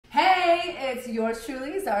it's yours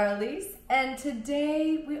truly, Zahra Elise, and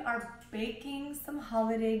today we are baking some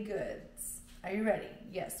holiday goods. Are you ready?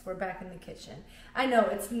 Yes, we're back in the kitchen. I know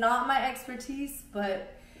it's not my expertise,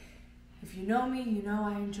 but if you know me, you know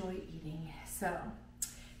I enjoy eating. So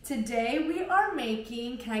today we are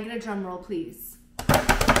making, can I get a drum roll, please?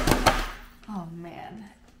 Oh man.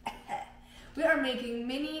 We are making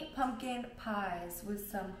mini pumpkin pies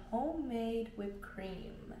with some homemade whipped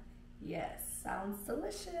cream. Yes, sounds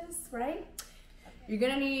delicious, right? You're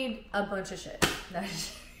gonna need a bunch of shit.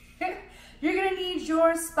 You're gonna need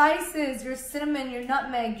your spices, your cinnamon, your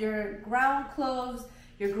nutmeg, your ground cloves,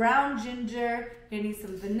 your ground ginger. You're gonna need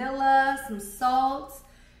some vanilla, some salt.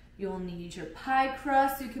 You'll need your pie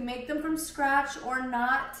crust. You can make them from scratch or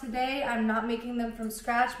not. Today, I'm not making them from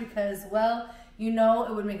scratch because, well, you know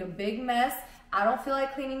it would make a big mess. I don't feel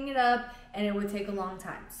like cleaning it up and it would take a long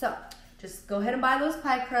time. So just go ahead and buy those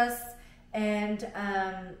pie crusts and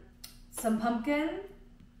some pumpkin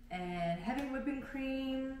and heavy whipping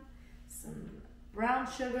cream, some brown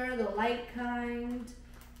sugar, the light kind,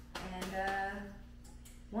 and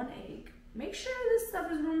 1 egg. Make sure this stuff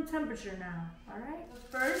is room temperature now, all right? The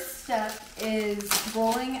first step is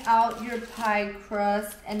rolling out your pie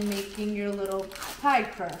crust and making your little pie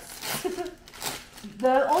crust.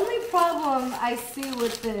 The only problem I see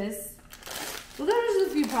with this, well, there's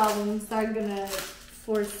a few problems that I'm gonna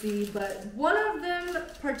foresee, but one of them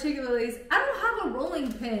particularly is I don't have a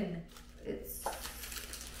rolling pin.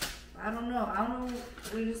 I don't know,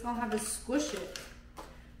 we're just gonna have to squish it.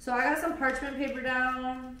 So I got some parchment paper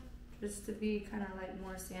down, just to be kind of like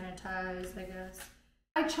more sanitized, I guess.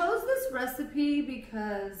 I chose this recipe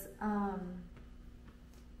because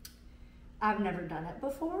I've never done it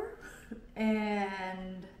before.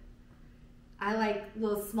 And I like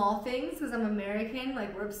little small things because I'm American.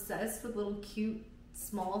 Like, we're obsessed with little cute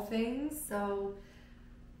small things. So,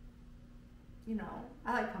 you know,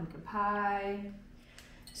 I like pumpkin pie.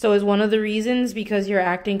 So is one of the reasons because your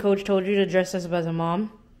acting coach told you to dress up as a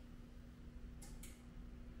mom?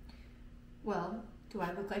 Well, do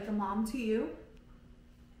I look like a mom to you?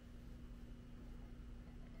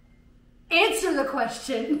 Answer the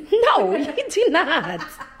question. No, you do not.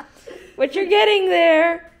 But you're getting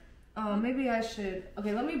there. Oh, maybe I should.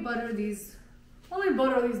 Okay, let me butter these. Let me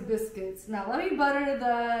butter these biscuits. Now, let me butter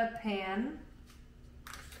the pan.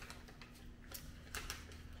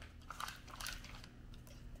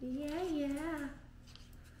 Yeah,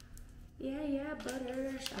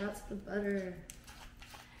 butter. Shout out to the butter.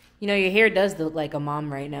 You know, your hair does look like a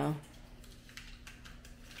mom right now.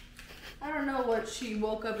 I don't know what she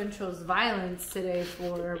woke up and chose violence today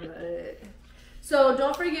for, but... So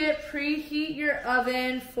don't forget, preheat your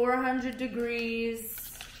oven, 400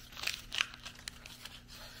 degrees.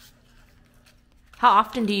 How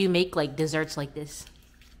often do you make like desserts like this?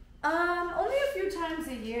 Only a few times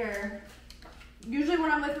a year. Usually when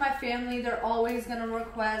I'm with my family, they're always gonna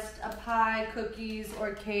request a pie, cookies,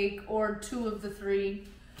 or cake, or 2 of the 3.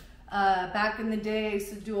 Back in the day, I used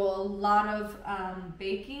to do a lot of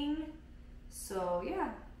baking. So yeah,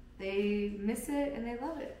 they miss it and they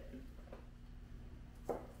love it.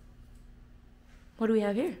 What do we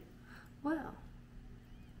have here? Well,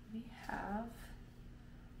 we have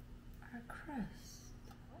our crust.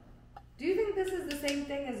 Do you think this is the same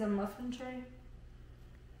thing as a muffin tray?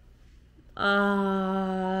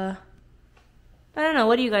 I don't know.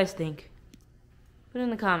 What do you guys think? Put it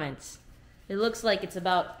in the comments. It looks like it's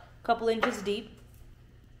about a couple inches deep.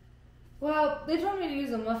 Well, they told me to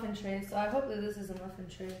use a muffin tray, so I hope that this is a muffin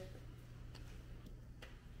tray.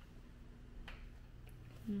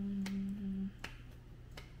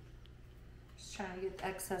 Just trying to get the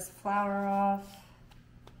excess flour off.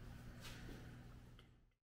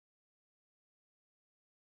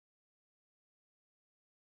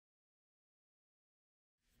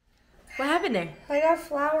 What happened there? I got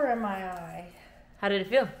flour in my eye. How did it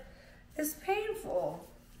feel? It's painful.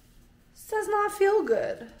 This does not feel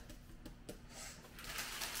good.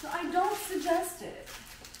 So I don't suggest it.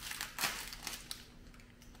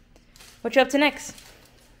 What you up to next?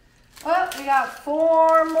 Well, we got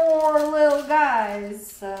 4 more little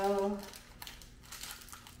guys, so.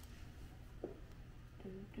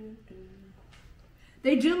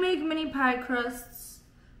 They do make mini pie crusts,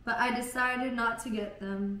 but I decided not to get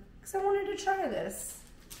them because I wanted to try this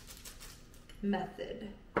method.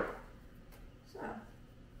 So.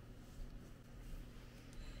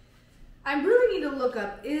 I really need to look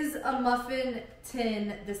up, is a muffin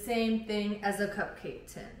tin the same thing as a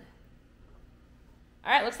cupcake tin?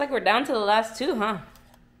 All right, looks like we're down to the last 2, huh?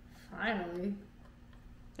 Finally.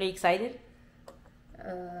 Are you excited?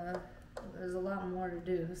 There's a lot more to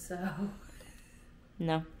do, so.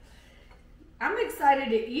 No. I'm excited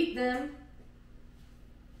to eat them.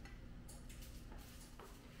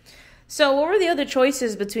 So what were the other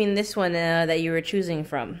choices between this one that you were choosing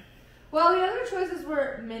from? Well, the other choices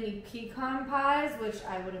were mini pecan pies, which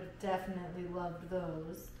I would have definitely loved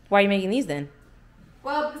those. Why are you making these then?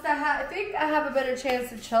 Well, because I think I have a better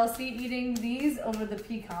chance of Chelsea eating these over the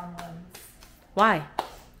pecan ones. Why?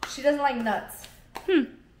 She doesn't like nuts.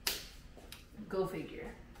 Go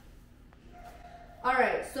figure.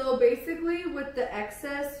 Alright, so basically with the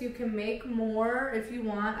excess, you can make more if you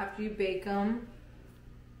want after you bake them.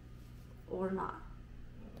 Or not.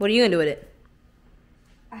 What are you going to do with it?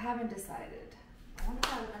 I haven't decided. I wonder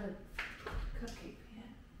if I have another cupcake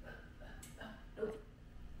pan.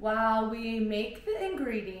 While we make the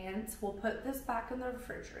ingredients, we'll put this back in the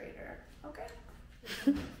refrigerator. Okay?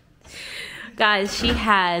 Guys, she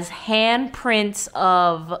has handprints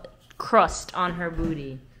of crust on her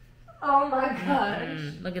booty. Oh my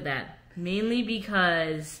gosh. Look at that. Mainly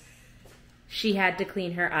because she had to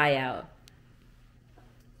clean her eye out.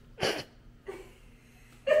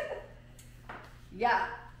 Yeah.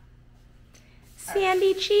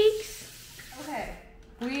 Sandy cheeks. Okay.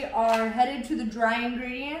 We are headed to the dry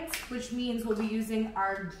ingredients, which means we'll be using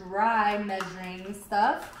our dry measuring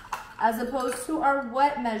stuff as opposed to our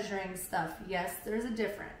wet measuring stuff. Yes, there's a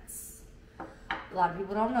difference. A lot of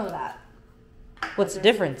people don't know that. What's the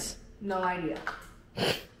difference? No idea. All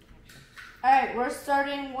right, we're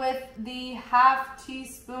starting with the ½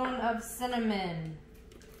 teaspoon of cinnamon.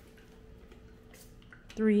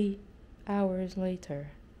 3 hours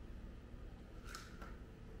later.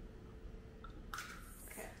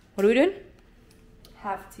 Okay. What are we doing?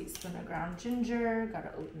 ½ teaspoon of ground ginger.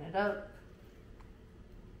 Gotta open it up.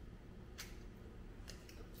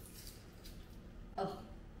 Oh,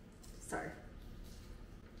 sorry.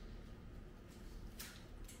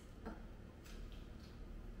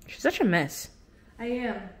 She's such a mess. I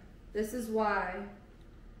am. This is why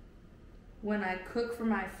when I cook for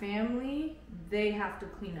my family, they have to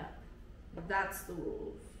clean up. That's the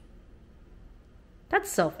rules. That's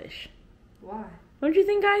selfish. Why? Don't you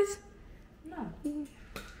think, guys? No.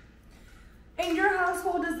 In your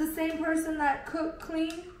household, is the same person that cook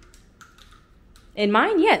clean? In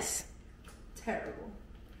mine, yes. Terrible.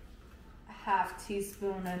 ½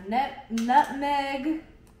 teaspoon of nutmeg.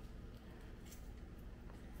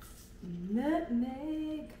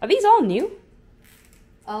 Nutmeg. Are these all new?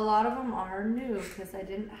 A lot of them are new because I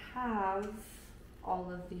didn't have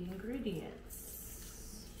all of the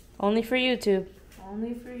ingredients. Only for YouTube.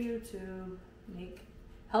 Only for YouTube.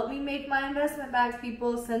 Help me make my investment back,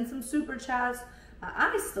 people. Send some super chats. My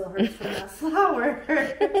eye still hurts from that flour.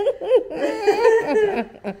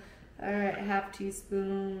 All right, ½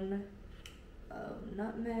 teaspoon of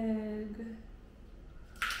nutmeg.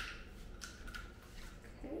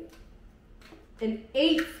 Okay.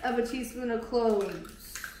 1/8 of a teaspoon of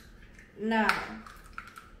cloves. Now.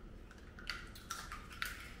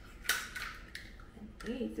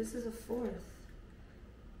 1/8. This is 1/4.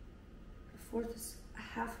 1/4 is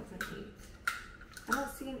half of 1/8. I don't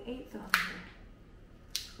see 1/8 on here.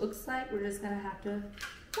 Looks like we're just gonna have to wing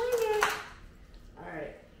it. All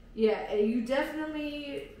right. Yeah, you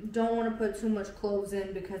definitely don't want to put too much cloves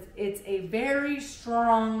in because it's a very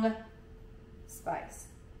strong spice.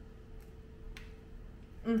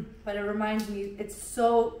 But it reminds me, it's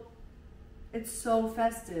so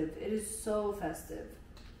festive. It is so festive.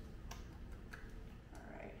 All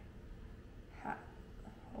right.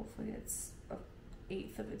 Hopefully it's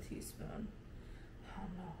 1/8 of a teaspoon. Oh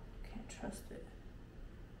no, can't trust it.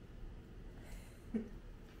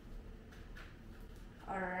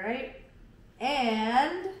 All right,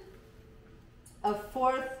 and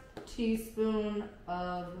 1/4 teaspoon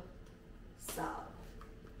of salt.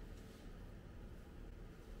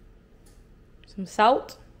 Some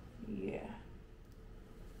salt. Yeah.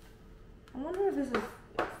 I wonder if this is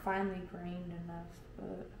finely grained enough,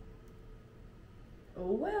 but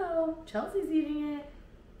oh well. Chelsea's eating it.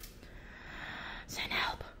 Send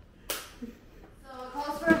help. So it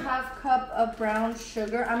calls for a ½ cup of brown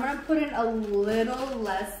sugar. I'm gonna put in a little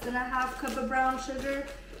less than a ½ cup of brown sugar,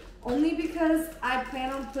 only because I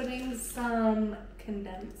plan on putting some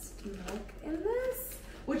condensed milk in this,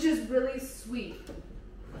 which is really sweet.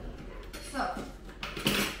 So,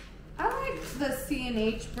 I like the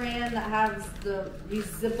C&H brand that has the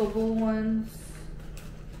rezippable ones.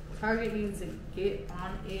 Target needs to get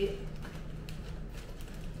on it.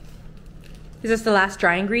 Is this the last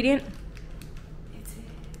dry ingredient? It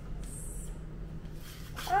is.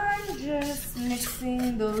 I'm just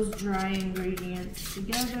mixing those dry ingredients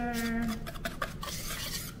together.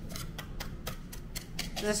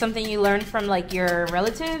 Is this something you learned from like your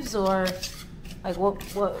relatives or? Like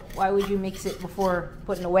why would you mix it before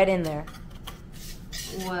putting the wet in there?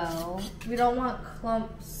 Well, we don't want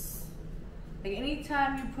clumps. Like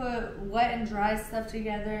anytime you put wet and dry stuff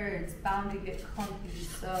together, it's bound to get clumpy.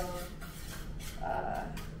 So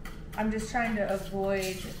I'm just trying to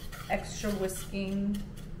avoid extra whisking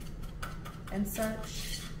and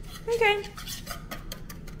such. Okay.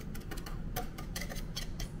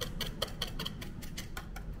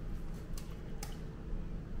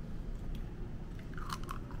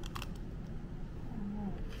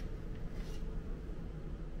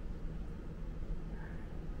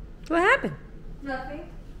 What happened? Nothing.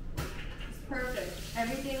 It's perfect.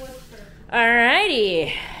 Everything was perfect.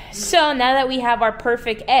 Alrighty. So now that we have our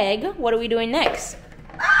perfect egg, what are we doing next?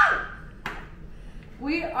 Ah!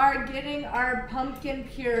 We are getting our pumpkin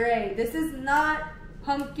puree. This is not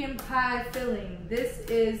pumpkin pie filling. This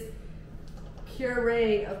is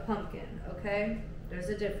puree of pumpkin, okay? There's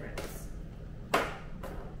a difference.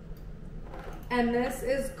 And this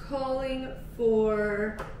is calling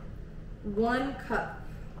for 1 cup.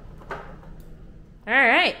 All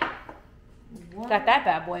right. Got that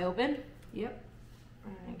bad boy open. Yep.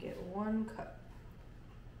 I'm gonna get 1 cup.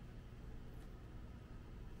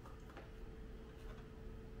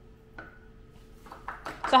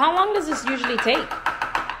 So how long does this usually take?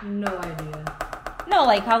 No idea. No,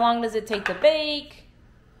 like how long does it take to bake?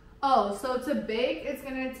 Oh, so to bake, it's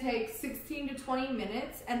gonna take 16 to 20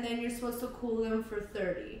 minutes, and then you're supposed to cool them for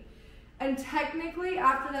 30. And technically,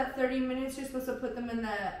 after that 30 minutes, you're supposed to put them in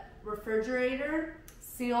the refrigerator,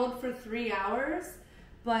 sealed for 3 hours.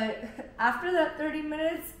 But after that 30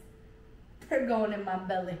 minutes, they're going in my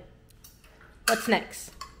belly. What's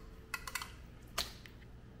next?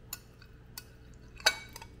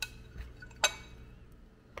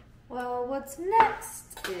 Well, what's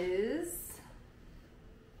next is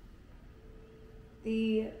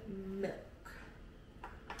the milk.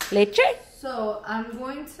 Leche? So I'm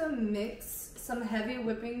going to mix some heavy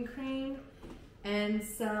whipping cream and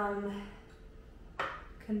some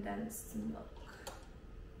condensed milk.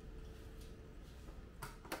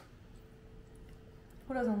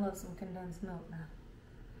 Who doesn't love some condensed milk now?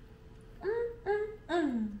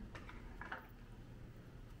 Alright.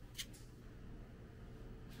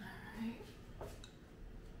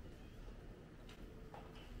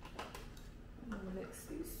 I'm gonna mix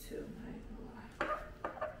these two.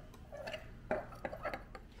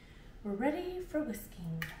 We're ready for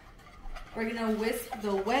whisking. We're gonna whisk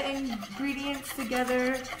the wet ingredients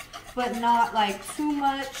together, but not like too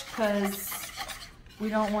much because we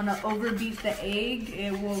don't want to overbeat the egg.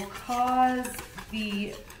 It will cause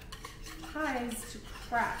the pies to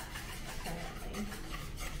crack, apparently.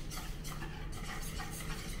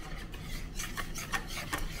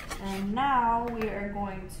 And now we are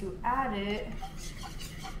going to add it.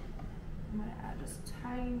 I'm gonna add just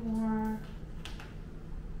tiny more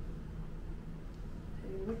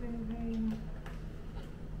whipping cream.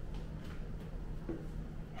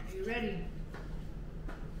 Are you ready?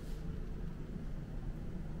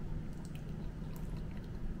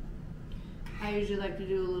 I usually like to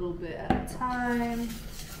do a little bit at a time,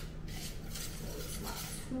 so it's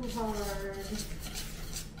not too hard.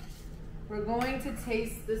 We're going to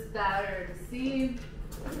taste this batter to see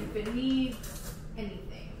if it needs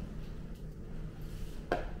anything.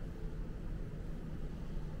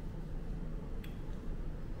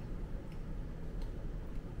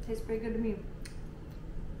 Tastes pretty good to me.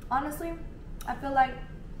 Honestly, I feel like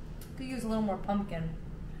I could use a little more pumpkin.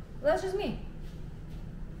 But that's just me.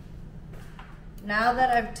 Now that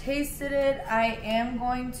I've tasted it, I am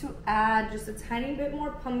going to add just a tiny bit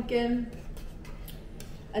more pumpkin,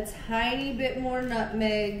 a tiny bit more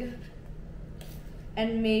nutmeg,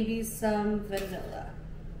 and maybe some vanilla.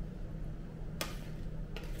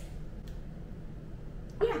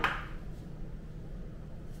 Yeah.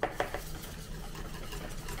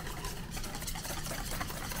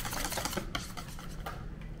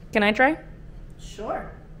 Can I try?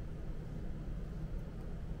 Sure.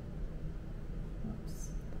 Oops.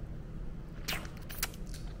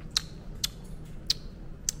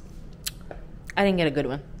 I didn't get a good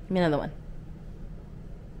one. Give me another one.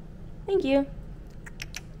 Thank you.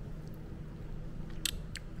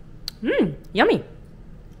 Yummy.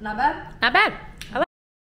 Not bad? Not bad.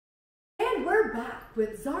 And we're back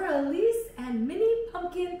with Zahra Elise and mini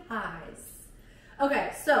pumpkin pies.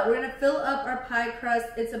 Okay, so we're gonna fill up our pie crust.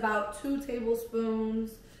 It's about 2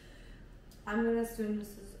 tablespoons. I'm gonna assume this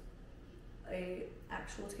is a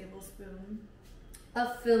actual tablespoon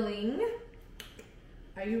of filling.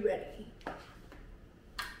 Are you ready?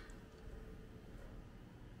 I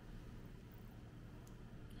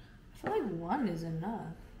feel like 1 is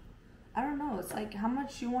enough. I don't know. It's like how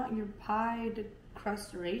much you want your pie to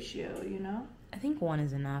crust ratio, you know? I think one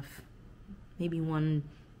is enough. Maybe one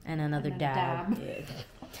and another And a dab. dab. Yeah.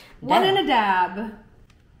 One and a dab.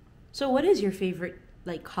 So what is your favorite,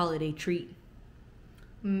 like, holiday treat?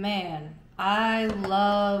 Man, I do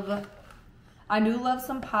love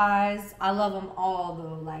some pies. I love them all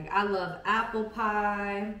though. Like I love apple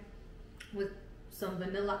pie with some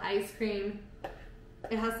vanilla ice cream.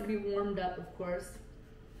 It has to be warmed up, of course.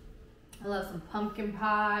 I love some pumpkin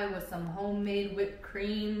pie with some homemade whipped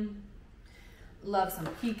cream. Love some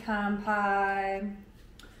pecan pie.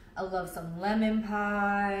 I love some lemon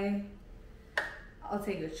pie. I'll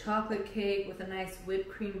take a chocolate cake with a nice whipped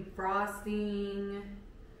cream frosting.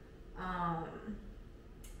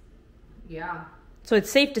 Yeah. So it's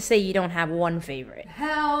safe to say you don't have one favorite.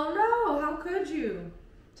 Hell no, how could you?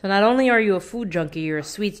 So not only are you a food junkie, you're a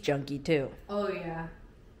sweets junkie too. Oh yeah.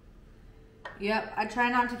 Yep, I try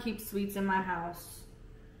not to keep sweets in my house.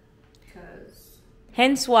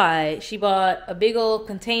 Hence why she bought a big old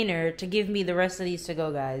container to give me the rest of these to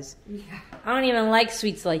go, guys. Yeah. I don't even like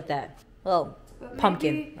sweets like that. Well, But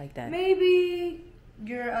pumpkin like that. Maybe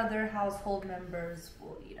your other household members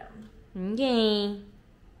will eat them. Okay.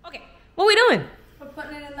 Okay, what are we doing? We're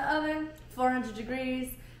putting it in the oven, 400 degrees,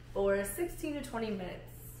 for 16 to 20 minutes.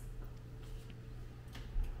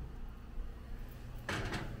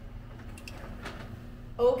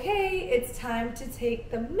 Okay, it's time to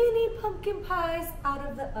take the mini pumpkin pies out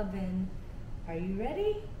of the oven. Are you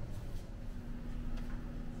ready?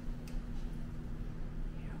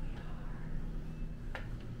 Here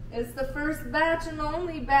we are. It's the first batch and the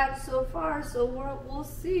only batch so far, so we'll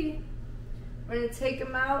see. We're gonna take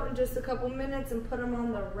them out in just a couple minutes and put them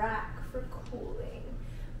on the rack for cooling.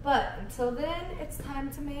 But until then, it's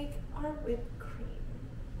time to make our whipped cream.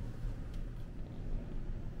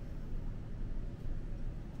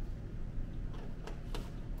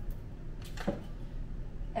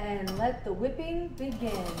 And let the whipping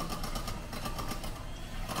begin.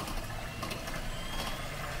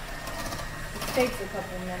 It takes a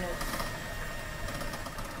couple minutes.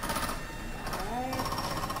 Alright.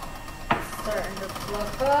 Starting to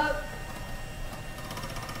fluff up.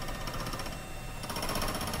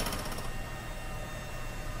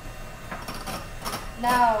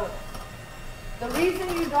 Now, the reason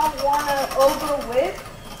you don't want to over whip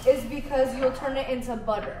is because you'll turn it into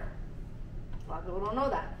butter. A lot of people don't know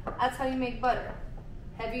that. That's how you make butter.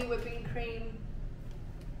 Heavy whipping cream.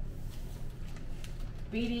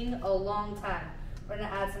 Beating a long time. We're going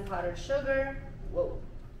to add some powdered sugar. Whoa.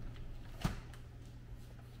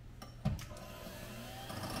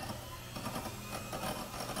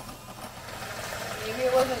 Maybe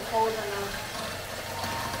it wasn't cold enough.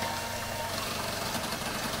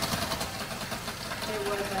 It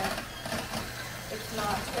wasn't.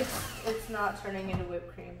 It's not turning into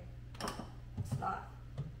whipped cream. It's not.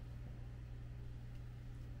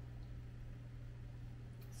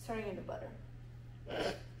 It's turning into butter.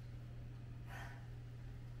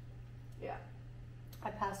 Yeah. I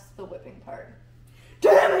passed the whipping part.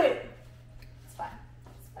 Damn it! It's fine.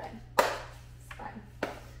 It's fine. It's fine.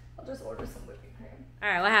 I'll just order some whipping cream.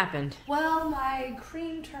 Alright, what happened? Well, my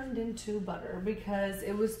cream turned into butter because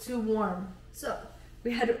it was too warm. So,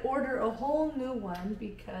 we had to order a whole new one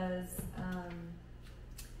because,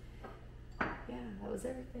 yeah, that was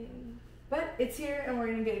everything. But it's here and we're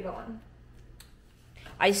gonna get it going.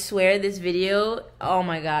 I swear this video, oh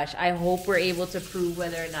my gosh, I hope we're able to prove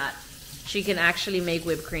whether or not she can actually make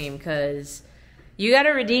whipped cream, because you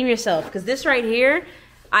gotta redeem yourself, because this right here,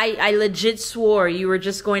 I legit swore you were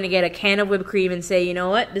just going to get a can of whipped cream and say, you know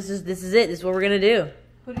what, this is it, this is what we're gonna do.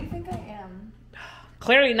 Who do you think I am?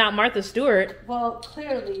 Clearly not Martha Stewart. Well,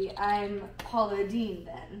 clearly I'm Paula Dean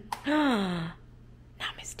then.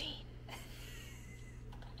 Not Miss Dean.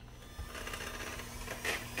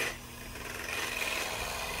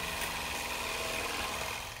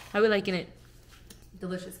 How are we liking it?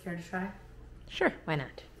 Delicious. Care to try? Sure, why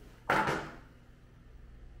not?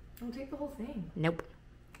 Don't take the whole thing. Nope.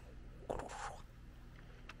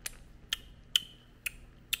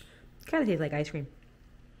 Kind of tastes like ice cream.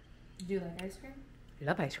 Do you like ice cream? I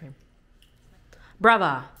love ice cream.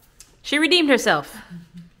 Brava. She redeemed herself.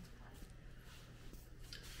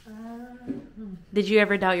 Did you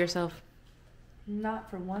ever doubt yourself? Not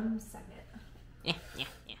for 1 second. Yeah.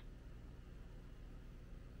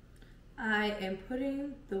 I am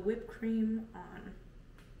putting the whipped cream on.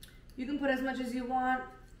 You can put as much as you want.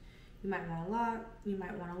 You might want a lot. You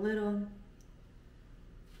might want a little.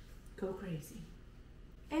 Go crazy.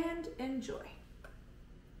 And enjoy.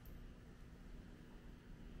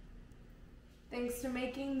 Thanks for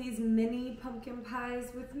making these mini pumpkin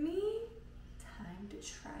pies with me.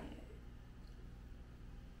 try it.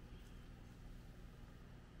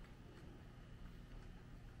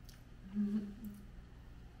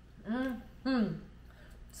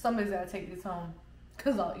 Somebody's gotta take these home,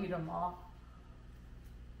 cause I'll eat them all.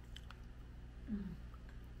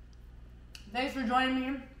 Thanks for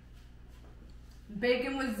joining me.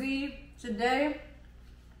 Baking with Z today.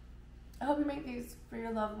 I hope you make these for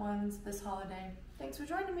your loved ones this holiday. Thanks for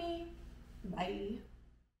joining me. Bye.